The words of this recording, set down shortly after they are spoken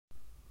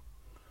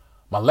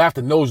My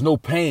laughter knows no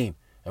pain.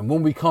 And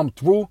when we come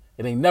through,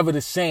 it ain't never the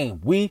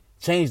same. We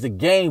changed the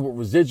game with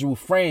residual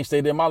frames.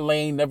 Stayed in my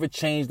lane, never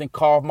changed and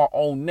carved my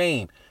own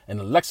name. In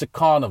the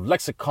lexicon of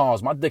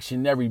lexicons, my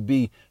dictionary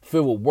be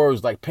filled with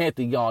words like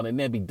pantheon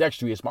and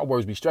ambidextrous. My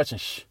words be stretching,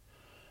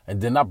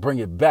 and then I bring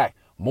it back.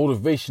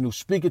 Motivational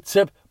speaker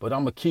tip, but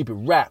I'ma keep it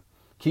rap.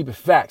 Keep it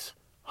facts.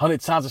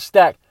 100 times a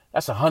stack,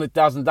 that's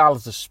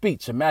 $100,000 a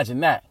speech. Imagine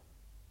that.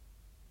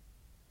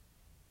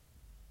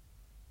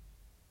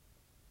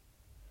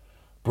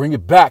 Bring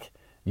it back.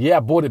 Yeah, I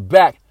brought it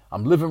back.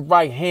 I'm living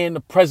right here in the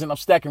present. I'm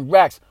stacking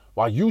racks.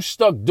 While you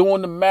stuck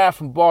doing the math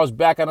from bars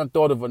back, I done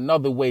thought of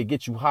another way to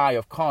get you high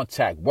of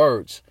contact.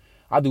 Words.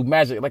 I do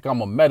magic like I'm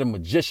a meta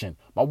magician.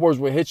 My words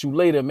will hit you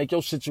later, make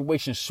your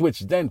situation switch,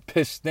 then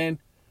piss then.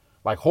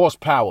 Like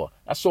horsepower.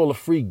 That's all a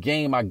free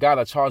game I got.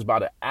 I charge by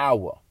the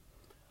hour.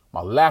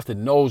 My laughter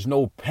knows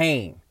no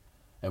pain.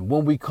 And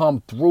when we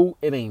come through,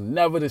 it ain't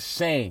never the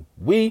same.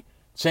 We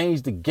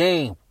changed the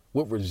game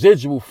with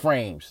residual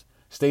frames.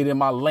 Stayed in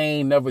my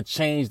lane, never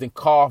changed and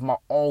carved my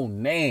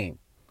own name.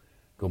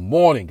 Good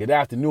morning, good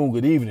afternoon,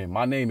 good evening.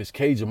 My name is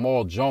K.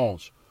 Jamal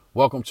Jones.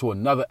 Welcome to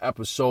another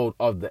episode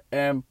of The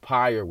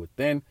Empire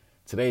Within.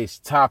 Today's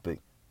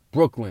topic,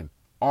 Brooklyn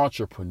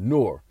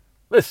entrepreneur.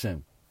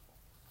 Listen,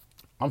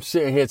 I'm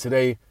sitting here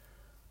today,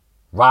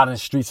 riding the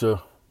streets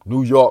of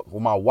New York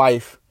with my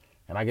wife,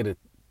 and I get a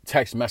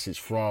text message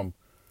from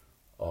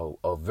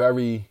a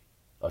very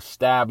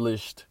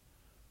established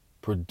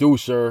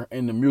producer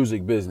in the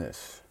music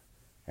business.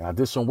 And I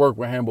did some work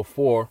with him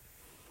before,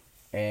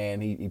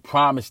 and he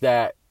promised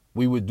that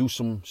we would do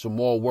some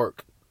more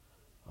work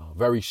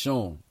very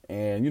soon.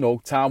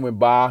 And, time went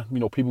by.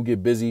 People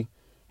get busy.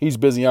 He's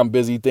busy. I'm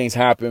busy. Things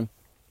happen.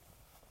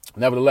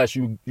 Nevertheless,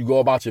 you go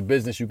about your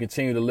business. You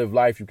continue to live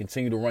life. You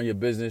continue to run your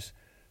business.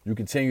 You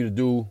continue to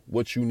do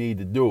what you need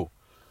to do.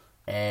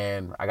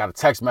 And I got a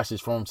text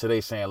message from him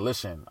today saying,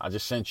 listen, I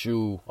just sent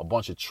you a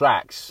bunch of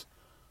tracks.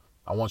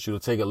 I want you to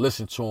take a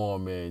listen to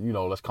them and,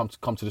 let's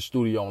come to the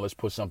studio and let's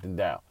put something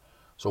down.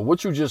 So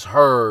what you just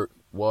heard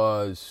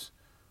was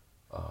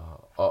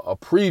a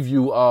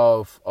preview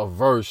of a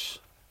verse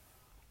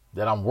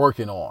that I'm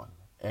working on.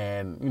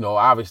 And,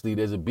 obviously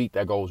there's a beat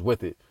that goes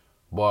with it.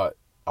 But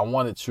I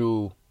wanted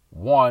to,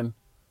 one,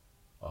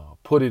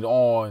 put it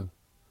on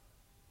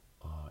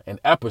an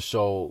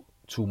episode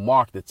to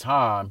mark the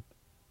time.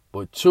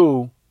 But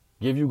two,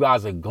 give you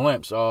guys a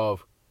glimpse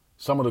of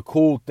some of the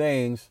cool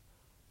things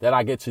that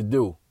I get to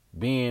do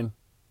being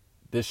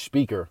this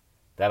speaker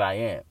that I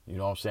am. You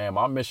know what I'm saying?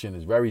 My mission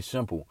is very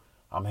simple.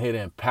 I'm here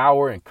to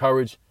empower,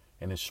 encourage,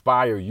 and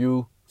inspire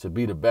you to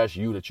be the best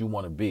you that you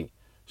want to be.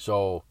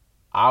 So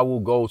I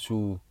will go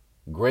to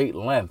great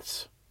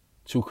lengths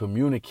to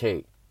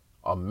communicate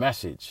a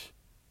message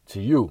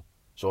to you.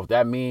 So if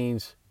that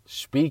means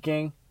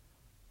speaking,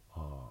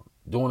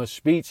 doing a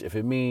speech, if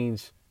it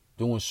means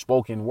doing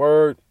spoken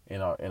word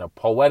in a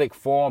poetic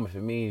form, if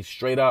it means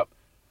straight up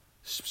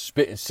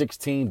spitting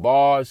 16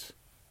 bars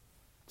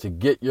to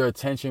get your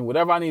attention,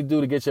 whatever I need to do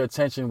to get your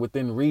attention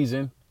within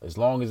reason, as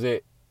long as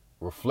it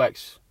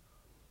reflects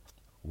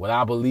what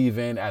I believe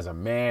in as a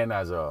man,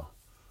 as a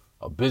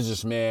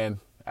businessman,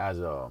 as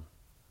a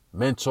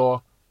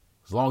mentor,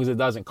 as long as it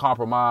doesn't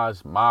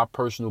compromise my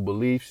personal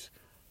beliefs,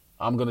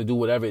 I'm going to do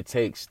whatever it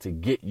takes to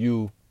get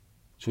you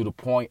to the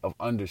point of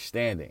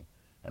understanding.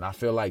 And I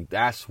feel like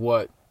that's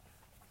what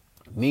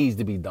needs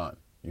to be done.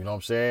 You know what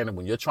I'm saying? And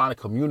when you're trying to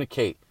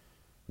communicate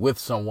with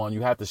someone,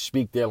 you have to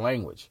speak their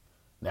language.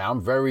 Now,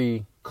 I'm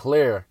very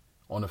clear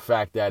on the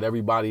fact that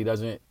everybody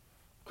doesn't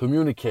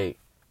communicate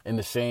in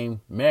the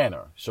same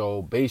manner.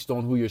 So based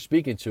on who you're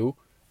speaking to,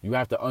 you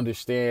have to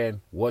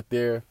understand what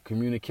their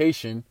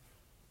communication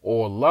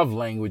or love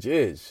language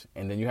is.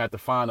 And then you have to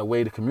find a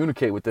way to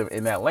communicate with them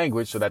in that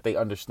language so that they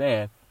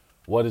understand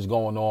what is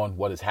going on,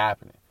 what is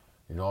happening.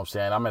 You know what I'm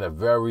saying? I'm at a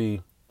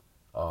very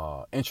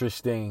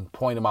interesting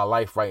point in my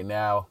life right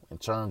now in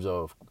terms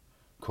of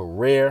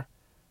career.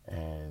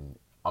 And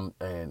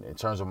in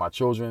terms of my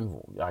children,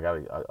 I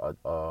got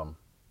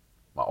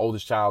my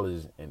oldest child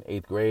is in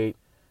 8th grade.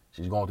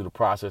 She's going through the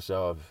process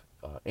of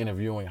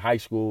interviewing high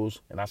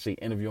schools. And I say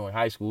interviewing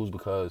high schools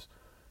because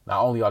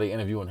not only are they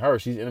interviewing her,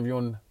 she's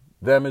interviewing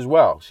them as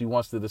well. She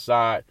wants to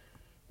decide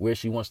where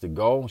she wants to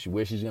go,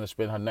 where she's going to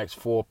spend her next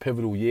 4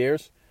 pivotal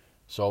years.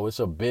 So it's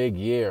a big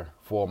year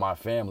for my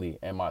family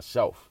and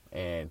myself.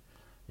 And,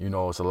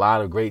 it's a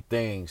lot of great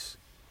things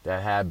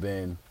that have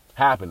been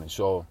happening.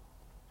 So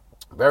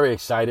very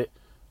excited.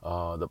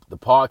 The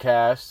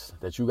podcast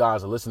that you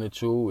guys are listening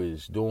to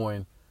is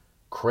doing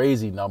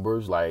crazy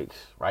numbers. Like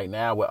right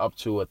now, we're up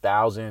to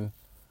 1,000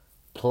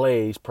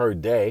 plays per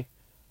day.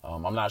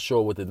 I'm not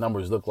sure what the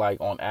numbers look like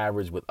on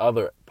average with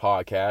other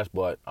podcasts,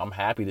 but I'm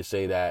happy to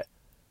say that,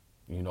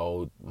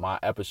 my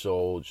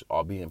episodes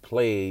are being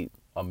played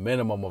a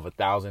minimum of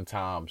 1,000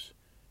 times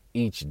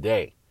each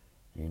day.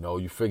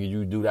 You figure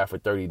you do that for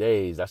 30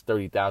 days, that's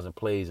 30,000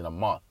 plays in a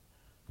month.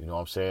 You know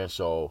what I'm saying?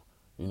 So,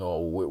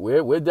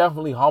 we're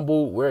definitely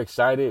humble. We're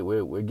excited.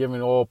 We're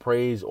giving all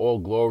praise, all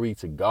glory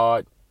to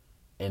God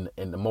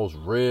in the most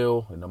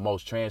real, in the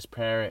most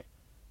transparent,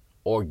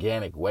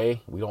 organic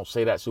way. We don't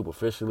say that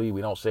superficially.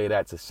 We don't say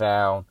that to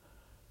sound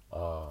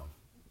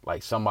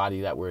like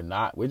somebody that we're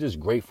not. We're just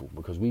grateful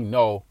because we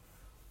know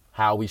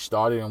how we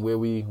started and where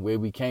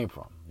we came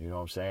from. You know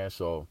what I'm saying?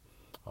 So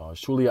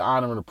it's truly an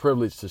honor and a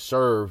privilege to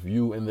serve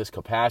you in this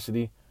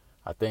capacity.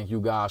 I thank you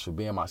guys for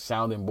being my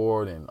sounding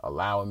board and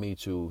allowing me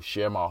to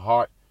share my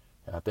heart.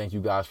 And I thank you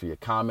guys for your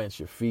comments,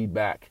 your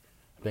feedback.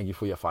 Thank you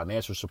for your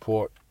financial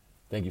support.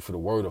 Thank you for the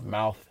word of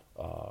mouth.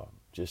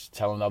 Just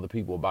telling other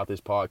people about this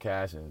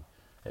podcast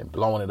and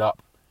blowing it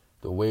up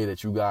the way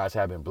that you guys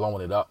have been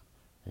blowing it up.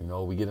 You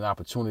know, we get an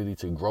opportunity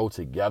to grow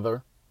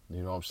together.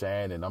 You know what I'm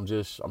saying? And I'm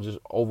just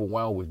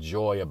overwhelmed with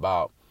joy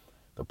about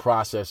the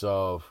process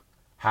of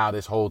how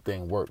this whole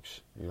thing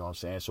works. You know what I'm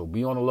saying? So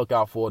be on the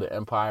lookout for the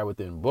Empire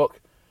Within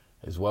book,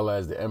 as well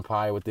as the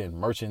Empire Within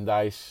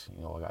merchandise.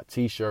 You know, I got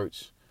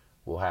t-shirts.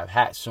 We'll have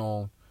hats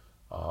soon.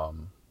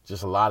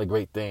 Just a lot of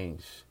great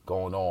things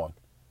going on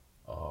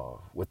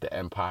with the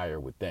Empire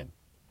Within.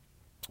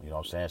 You know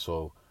what I'm saying?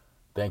 So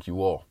thank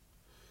you all.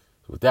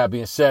 So with that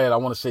being said, I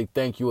want to say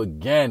thank you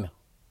again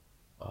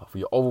for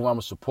your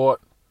overwhelming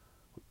support.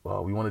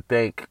 We want to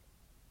thank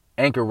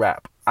Anchor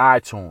Rap,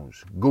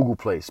 iTunes, Google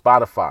Play,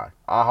 Spotify,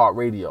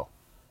 iHeartRadio,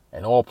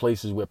 and all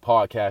places where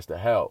podcasts are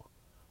held.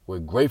 We're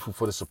grateful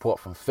for the support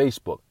from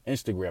Facebook,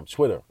 Instagram,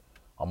 Twitter.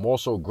 I'm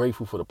also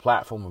grateful for the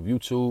platform of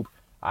YouTube.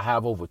 I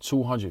have over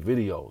 200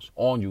 videos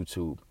on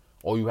YouTube.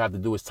 All you have to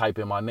do is type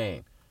in my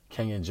name,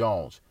 Kenyon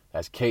Jones.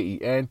 That's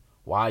Kenyon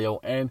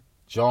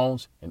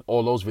Jones, and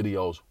all those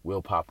videos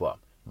will pop up.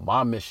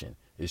 My mission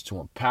is to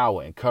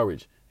empower,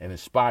 encourage, and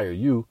inspire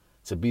you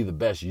to be the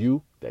best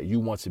you that you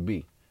want to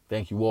be.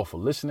 Thank you all for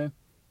listening,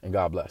 and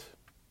God bless.